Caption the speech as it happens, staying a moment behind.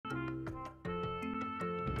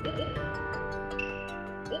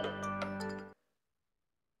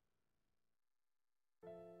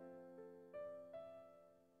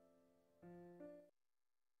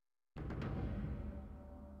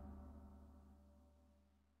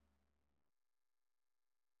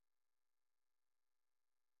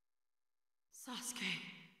Sasuke.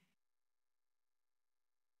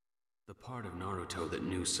 The part of Naruto that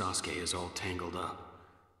knew Sasuke is all tangled up.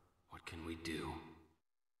 What can we do?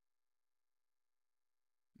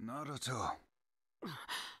 Naruto.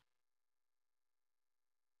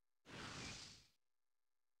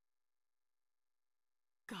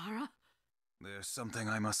 Gaara? There's something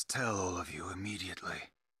I must tell all of you immediately.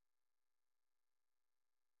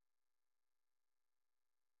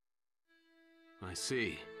 I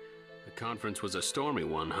see. The conference was a stormy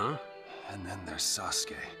one, huh? And then there's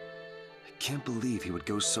Sasuke. I can't believe he would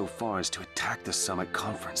go so far as to attack the summit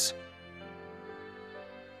conference.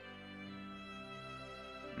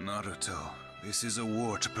 Naruto, this is a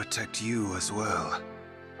war to protect you as well.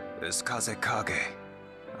 As Kage,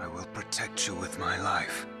 I will protect you with my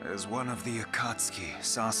life. As one of the Akatsuki,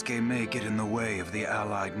 Sasuke may get in the way of the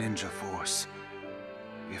allied ninja force.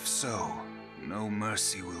 If so, no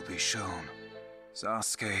mercy will be shown.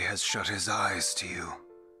 Sasuke has shut his eyes to you.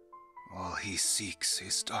 All he seeks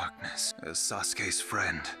is darkness. As Sasuke's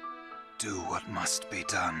friend, do what must be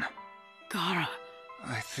done. Gaara.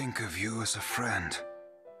 I think of you as a friend.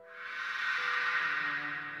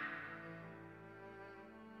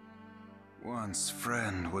 Once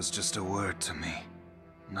friend was just a word to me.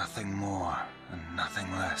 Nothing more and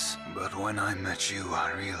nothing less. But when I met you,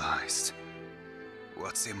 I realized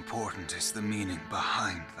what's important is the meaning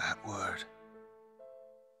behind that word.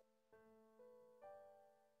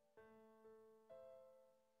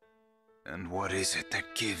 And what is it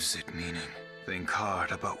that gives it meaning? Think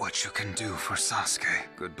hard about what you can do for Sasuke.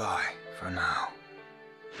 Goodbye for now.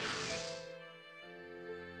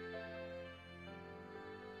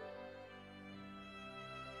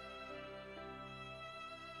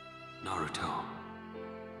 Naruto.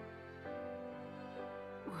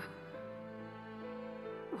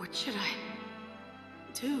 What should I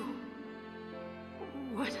do?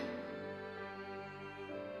 What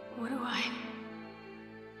do I...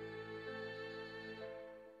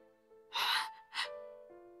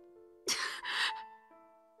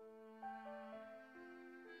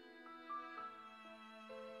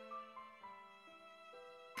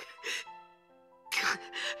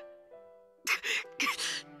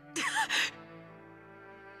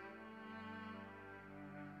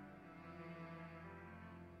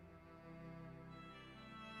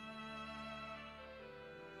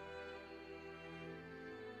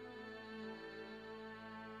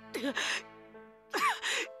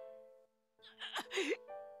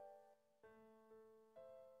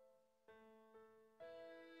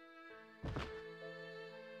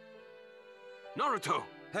 Naruto!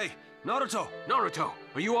 Hey, Naruto! Naruto,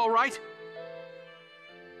 are you all right?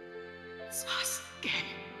 Sasuke...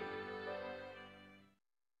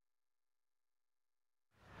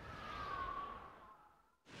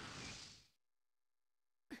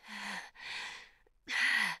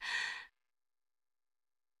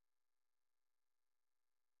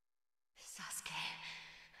 Sasuke,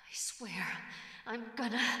 I swear, I'm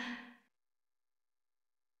gonna...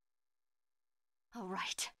 All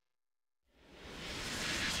right.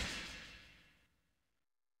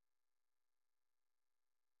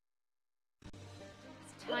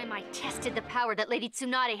 It's time I tested the power that Lady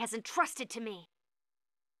Tsunade has entrusted to me.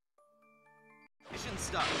 Mission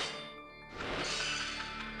start.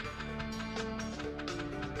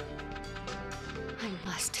 I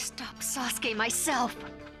must stop Sasuke myself.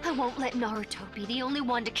 I won't let Naruto be the only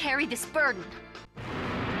one to carry this burden.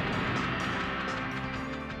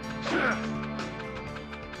 Are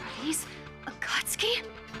these Akatsuki?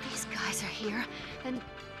 These guys are here, and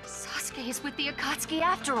Sasuke is with the Akatsuki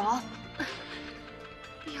after all.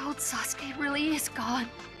 The old Sasuke really is gone.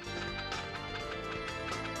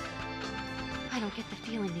 I don't get the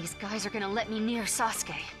feeling these guys are gonna let me near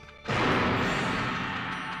Sasuke.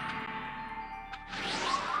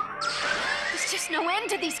 There's just no end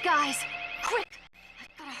to these guys! Quick!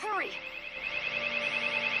 I've gotta hurry!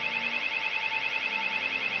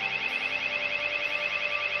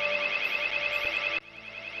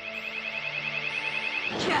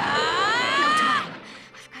 No time!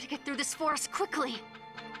 I've gotta get through this forest quickly!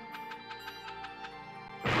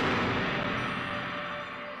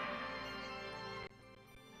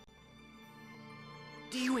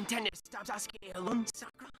 Do you intend to stop Sasuke alone,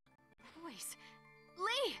 Sakura? Boys!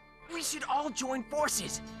 Lee! We should all join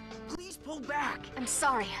forces. Please pull back. I'm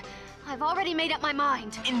sorry. I've already made up my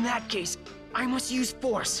mind. In that case, I must use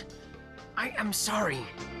force. I am sorry.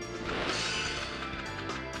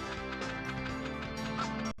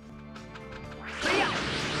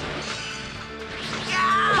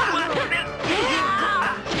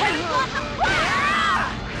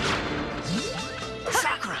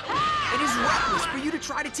 Sakura, it is reckless for you to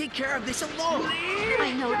try to take care of this alone.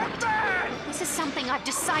 I know that. This is something I've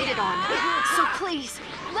decided on. So please,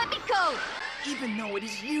 let me go. Even though it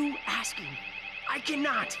is you asking, I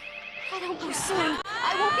cannot. If I don't go soon,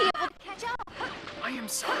 I won't be able to catch up. I am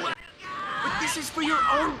sorry, but this is for your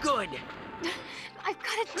own good. I've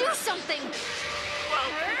got to do something.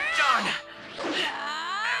 Well done.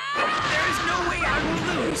 There is no way I will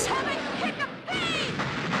lose.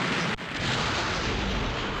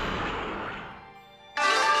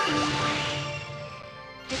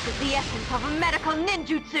 This is the essence of a medical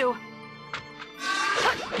ninjutsu.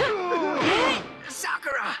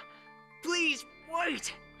 Sakura, please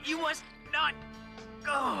wait. You must not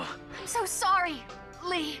go. I'm so sorry,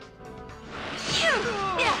 Lee. Get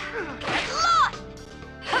lost!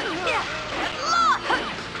 Get lost!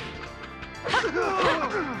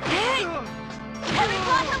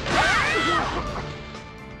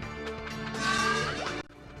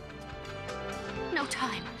 No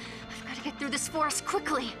time. I've got to get through this forest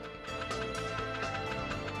quickly.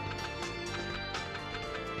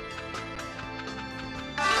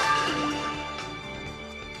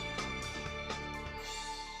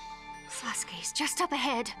 Sasuke's just up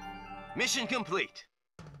ahead. Mission complete.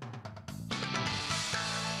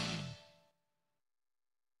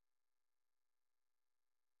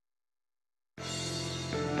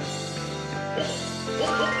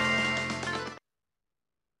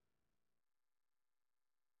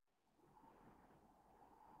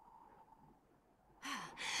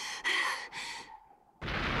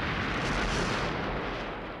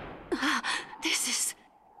 This is...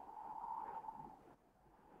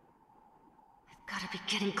 I've got to be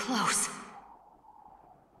getting close.